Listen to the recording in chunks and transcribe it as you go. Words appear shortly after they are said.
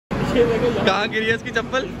कहाँ गिरी है इसकी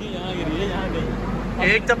चप्पल? यहाँ गिरी है, यहाँ नहीं।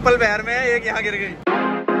 एक चप्पल पैर में है, एक यहाँ गिर गई।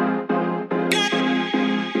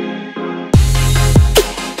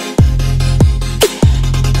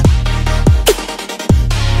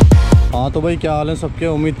 हाँ तो भाई क्या हाल है सबके,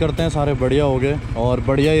 उम्मीद करते हैं सारे बढ़िया हो गए और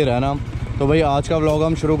बढ़िया ही रहना। तो भाई आज का व्लॉग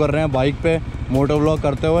हम शुरू कर रहे हैं बाइक पे मोटो व्लॉग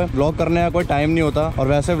करते हुए। व्लॉग करने का कोई टाइम नहीं होता और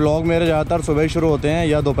वैसे व्लॉग मेरे ज़्यादातर सुबह ही शुरू होते हैं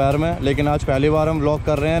या दोपहर में, लेकिन आज पहली बार हम व्लॉग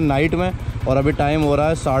कर रहे हैं नाइट में और अभी टाइम हो रहा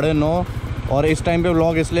है 9:30। और इस टाइम पे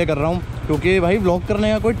व्लॉग इसलिए कर रहा हूँ क्योंकि भाई व्लॉग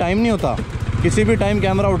करने का कोई टाइम नहीं होता, किसी भी टाइम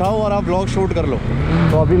कैमरा उठाओ और आप व्लॉग शूट कर लो।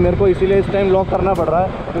 तो अभी मेरे को इसीलिए इस टाइम व्लॉग करना पड़ रहा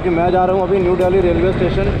है क्योंकि मैं जा रहा हूँ अभी न्यू दिल्ली रेलवे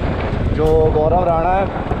स्टेशन जो गौरव राणा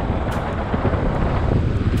है।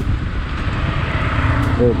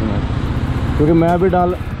 क्योंकि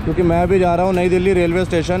मैं भी जा रहा हूँ नई दिल्ली रेलवे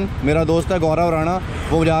स्टेशन। मेरा दोस्त है गौरव राणा,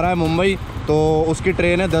 वो जा रहा है मुंबई, तो उसकी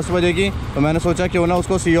ट्रेन है 10 बजे की। तो मैंने सोचा क्यों ना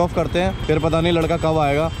उसको सी ऑफ करते हैं, फिर पता नहीं लड़का कब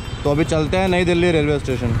आएगा। तो अभी चलते हैं नई दिल्ली रेलवे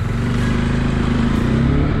स्टेशन।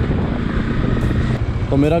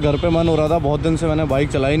 तो मेरा घर पे मन हो रहा था, बहुत दिन से मैंने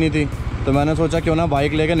बाइक चलाई नहीं थी, तो मैंने सोचा क्यों ना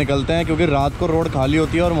बाइक लेके निकलते हैं क्योंकि रात को रोड खाली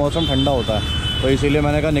होती है और मौसम ठंडा होता है। तो इसीलिए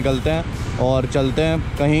मैंने कहा निकलते हैं और चलते हैं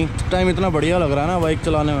कहीं। टाइम इतना बढ़िया लग रहा है ना बाइक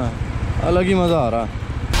चलाने में, अलग ही मज़ा आ रहा है।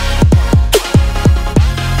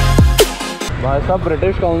 भाई साहब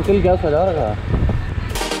ब्रिटिश काउंसिल क्या सजा रखा है।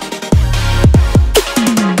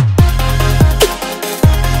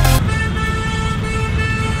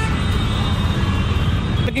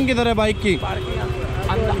 पार्किंग किधर है बाइक की?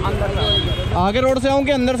 अंदर आगे रोड से आऊँ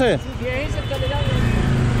कि अंदर से?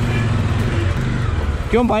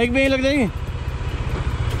 क्यों बाइक भी यहीं लग जाएगी?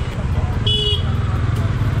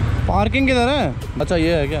 पार्किंग किधर है? अच्छा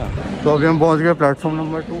ये है क्या? तो अभी हम पहुंच गए प्लेटफॉर्म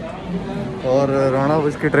नंबर 2 और राणा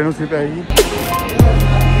इसकी ट्रेन उसी पे आएगी।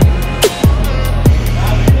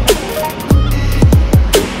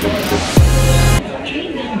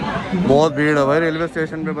 बहुत भीड़ है भाई रेलवे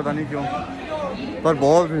स्टेशन पे, पता नहीं क्यों पर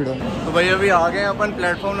बहुत भीड़ है। तो भाई अभी आ गए अपन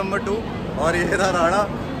प्लेटफॉर्म नंबर 2 और ये था राणा।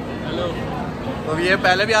 हेलो। तो ये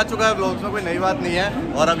पहले भी आ चुका है ब्लॉग्स में, कोई नई बात नहीं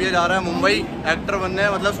है। और अब ये जा रहा है मुंबई एक्टर बनने,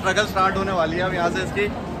 मतलब स्ट्रगल स्टार्ट होने वाली है अब यहाँ से इसकी।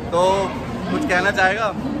 तो कुछ कहना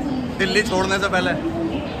चाहेगा दिल्ली छोड़ने से पहले?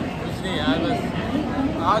 कुछ नहीं यार, बस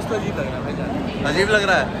आज तो अजीब लग रहा है भाई। अजीब लग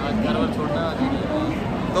रहा है? आज घर वाले छोड़ना अजीब लग रहा है।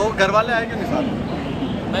 तो घर वाले आए क्यों नहीं साथ?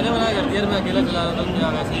 मैंने मना कर दिया, मैं अकेला चला रहा था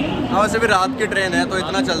वैसे ही। हाँ वैसे भी रात की ट्रेन है तो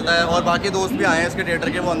इतना चलता है और बाकी दोस्त भी आए हैं इसके थिएटर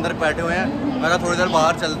के, वो अंदर बैठे हुए हैं। मैं कहा थोड़ी देर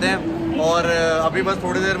बाहर चलते हैं और अभी बस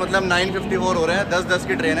थोड़ी देर, मतलब 9:54 हो रहे हैं, 10:10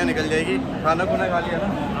 की ट्रेन है, निकल जाएगी। खाना खुना खा लिया ना?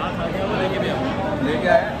 हाँ खा लिया, वो लेके भी आऊँ। लेके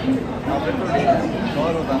आए फिर तो ठीक है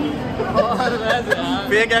और होता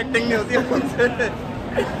फेक एक्टिंग नहीं होती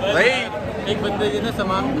भाई। एक बंदे जी ने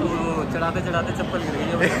सामान चढ़ाते चढ़ाते चप्पल गिर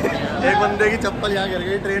गई। एक बंदे की चप्पल यहाँ गिर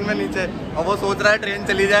गई ट्रेन में नीचे, और वो सोच रहा है ट्रेन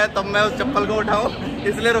चली जाए तब मैं उस चप्पल को उठाऊं,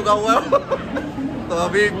 इसलिए रुका हुआ है तो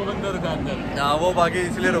अभी वो बंदा रुका अंदर। हाँ वो बाकी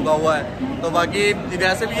इसलिए रुका हुआ है। तो बाकी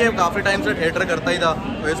वैसे भी ये काफ़ी टाइम से थिएटर करता ही था,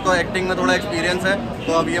 तो इसको एक्टिंग में थोड़ा एक्सपीरियंस है।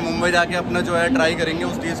 तो अब ये मुंबई जाके अपना जो है ट्राई करेंगे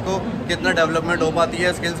उस चीज़ को, कितना डेवलपमेंट हो पाती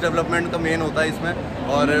है। स्किल्स डेवलपमेंट तो मेन होता है इसमें,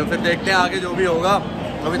 और फिर देखते हैं आगे जो भी होगा।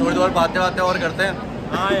 अभी थोड़ी देर बातें और करते हैं।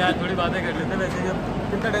 हाँ यार थोड़ी बातें कर लेते हैं। वैसे जब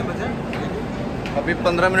कितना टाइम बचा है? अभी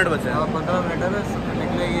 15 मिनट बचे हैं। हाँ 15 मिनट है बस,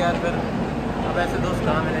 निकलेगी यार फिर। अब ऐसे दोस्त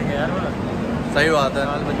कहाँ मिलेंगे यार? बोला सही बात है,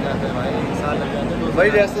 साल बच जाते हैं भाई, 1 साल लग जाते हैं भाई।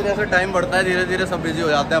 जैसे जैसे टाइम बढ़ता है धीरे धीरे सब बिजी हो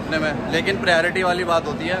जाते हैं अपने में, लेकिन प्रायोरिटी वाली बात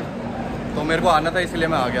होती है। तो मेरे को आना था इसलिए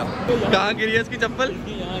मैं आ गया। कहाँ गिरी है इसकी चप्पल?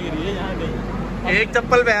 यहाँ गिरी है, यहाँ नहीं। एक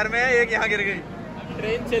चप्पल पैर में है, एक यहाँ गिर गई।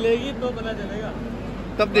 ट्रेन चलेगी तो पता चलेगा,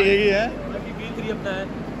 तब दिखेगी है। बाकी B3 अपना है।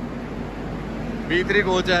 B3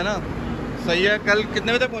 कोच है ना, सही है। कल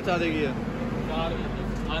कितने बजे तक पहुँचा देगी है? 4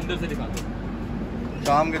 बजे अंदर से दिखा दो,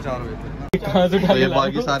 शाम के 4 बजे तक। कहाँ से तो ये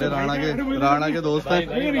बाकी सारे राणा के दोस्त हैं।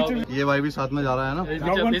 ये भाई भी साथ में जा रहा है ना।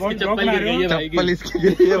 इसकी चप्पल गिर गई है भाई की। चप्पल इसकी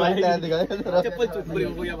गिरी है भाई, टायर दिखाया जरा। चप्पल चुप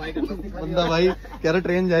हो गया भाई का बंदा भाई कह रहा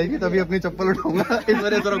ट्रेन जाएगी तभी अपनी चप्पल उठाऊंगा, इस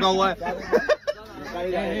वजह से रुका हुआ है।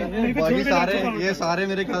 बाकी ये सारे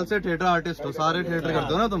मेरे ख्याल से थिएटर आर्टिस्ट हो, सारे थिएटर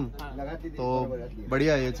करते हो ना तुम, तो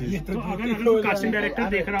बढ़िया है ये चीज। कास्टिंग डायरेक्टर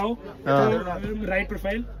देख रहा हो, राइट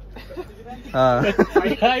प्रोफाइल।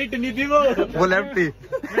 राइट नहीं थी वो लेफ्ट थी।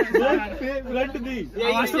 फ्रंट थी।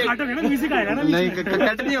 आवाज तो काटोगे ना, म्यूजिक आएगा ना। नहीं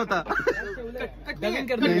कट नहीं होता।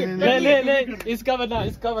 ले इसका बना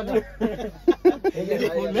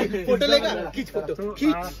फोटो लेगा, खींच फोटो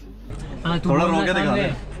खींच। थोड़ा रोके दिखा दे।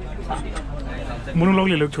 मोनोलॉग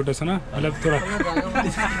ले लो छोटा सा ना, मतलब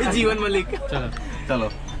थोड़ा जीवन मलिक। चलो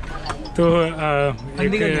तो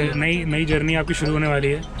एक नई जर्नी आपकी शुरू होने वाली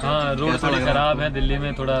है। हाँ, रोड थोड़ी खराब है दिल्ली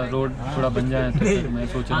में, थोड़ा रोड थोड़ा बन जाए तो फिर मैं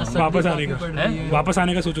सोच रहा हूँ वापस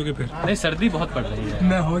आने का सोचोगे फिर? नहीं, सर्दी बहुत पड़ रही है।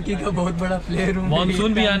 मैं हॉकी का बहुत बड़ा प्लेयर हूँ।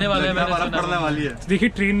 मानसून भी आने वाला है, मैंने सुना। वाली है। देखिए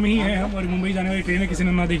ट्रेन में ही है हम, और मुंबई जाने वाली ट्रेन है, किसी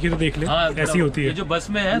ने ना देखी तो देख ले। हाँ, ऐसी होती है। जो बस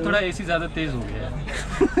में है थोड़ा एसी ज्यादा तेज हो गया है।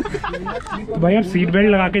 तो भाई आप सीट बेल्ट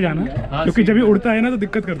लगा के जाना, क्योंकि जब ये उड़ता है ना तो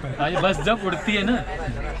दिक्कत करता है। हाँ, ये बस जब उड़ती है ना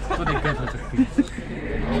तो दिक्कत हो सकती है।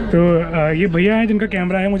 तो ये भैया हैं जिनका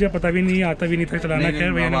कैमरा है, मुझे पता भी नहीं आता भी नहीं था चलाना।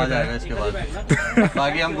 खैर भैया ने आ बताया। जाएगा इसके बाद।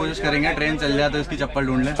 बाकी हम कोशिश करेंगे ट्रेन चल जाए तो इसकी चप्पल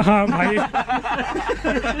ढूंढ लें। हाँ भाई,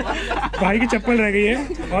 भाई की चप्पल रह गई है।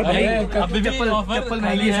 और भाई चप्पल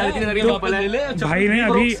महंगी है। भाई ने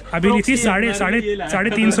अभी ली थी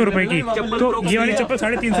 350 रुपए की। तो ये वाली चप्पल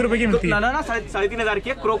 350 रुपए की मिलती है ना 3,500 की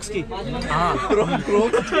है, क्रोक्स की।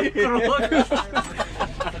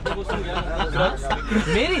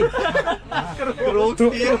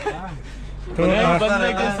 तो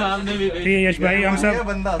ये यश भाई हम सब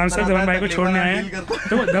धवन भाई को छोड़ने आए हैं।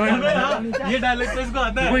 तो ये डायलॉग तो इसको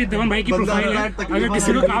आता है। वही धवन भाई की प्रोफाइल है, अगर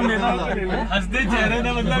किसी को काम लेना हंसते चेहरे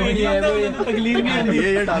ना, मतलब तकलीफ नहीं होती।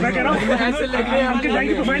 मैं कह रहा हूँ अंकित भाई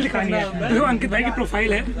की प्रोफाइल दिखानी है। देखो अंकित भाई की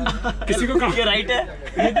प्रोफाइल है, किसी को काम। ये राइट है,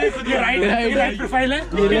 ये राइट प्रोफाइल है,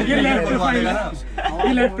 ये लेफ्ट प्रोफाइल है,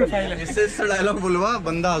 ये लेफ्ट प्रोफाइल है। इससे डायलॉग बोलवा,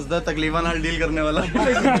 बंदा हंसदा तकलीफा नाल डील करने वाला।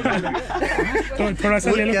 तो थोड़ा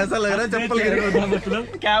सा ले लो। कैसा लग रहा है चप्पल मतलब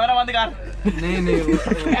कैमरा बंद कर। नहीं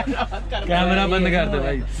कैमरा बंद कर दे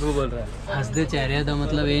भाई, वो बोल रहा है। हसदे चेहरे का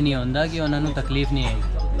मतलब ये नहीं होता कि उन्होंने तकलीफ नहीं आई,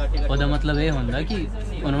 ਉਹਦਾ मतलब ये होता कि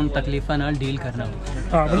उन्होंने तकलीफा नाल डील करना होगा।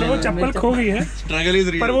 हाँ, मतलब वो चप्पल खो गई है, स्ट्रगल इज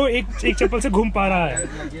रियल, पर वो एक चप्पल से घूम पा रहा है।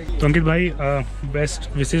 तो अंकित भाई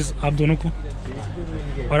बेस्ट विशेस आप दोनों को।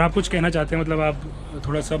 और आप कुछ कहना चाहते हैं, मतलब आप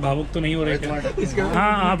थोड़ा सा भावुक तो नहीं हो रहे क्या?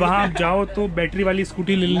 हाँ, आप वहाँ जाओ तो बैटरी वाली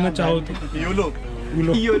स्कूटी ले लेना चाहो तो यूलो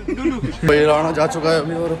राणा जा चुका है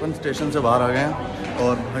अभी, और अपन स्टेशन से बाहर आ गए हैं।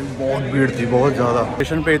 और भाई बहुत भीड़ थी, बहुत ज़्यादा।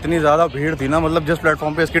 स्टेशन पे इतनी ज़्यादा भीड़ थी ना, मतलब जिस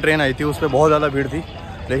प्लेटफॉर्म पे इसकी ट्रेन आई थी उस पर बहुत ज़्यादा भीड़ थी।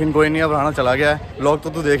 लेकिन कोई नहीं, अब राणा चला गया है। व्लॉग तो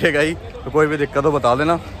तू देखेगा ही, तो कोई भी दिक्कत हो बता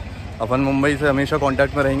देना। अपन मुंबई से हमेशा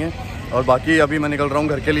कांटेक्ट में रहेंगे। और बाकी अभी मैं निकल रहा हूँ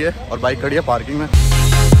घर के लिए, और बाइक खड़ी है पार्किंग में।